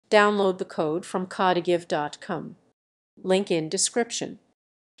Download the code from codegive.com. Link in description.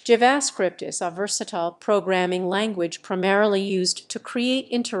 JavaScript is a versatile programming language primarily used to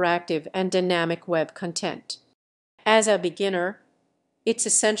create interactive and dynamic web content. As a beginner, it's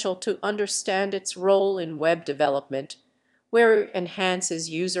essential to understand its role in web development, where it enhances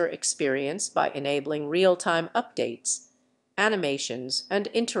user experience by enabling real-time updates, animations, and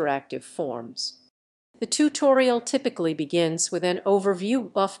interactive forms. The tutorial typically begins with an overview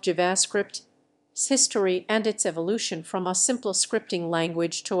of JavaScript, its history, and its evolution from a simple scripting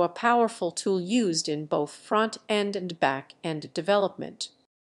language to a powerful tool used in both front-end and back-end development.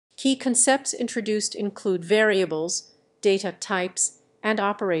 Key concepts introduced include variables, data types, and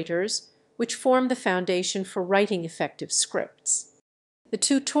operators, which form the foundation for writing effective scripts. The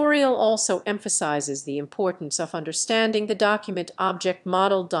tutorial also emphasizes the importance of understanding the document object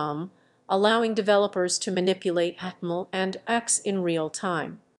model DOM, allowing developers to manipulate HTML and X in real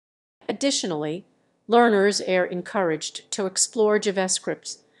time. Additionally, learners are encouraged to explore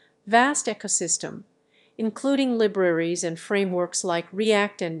JavaScript's vast ecosystem, including libraries and frameworks like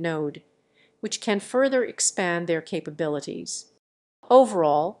React and Node, which can further expand their capabilities.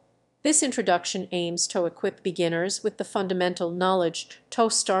 Overall, this introduction aims to equip beginners with the fundamental knowledge to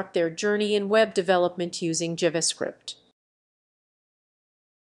start their journey in web development using JavaScript.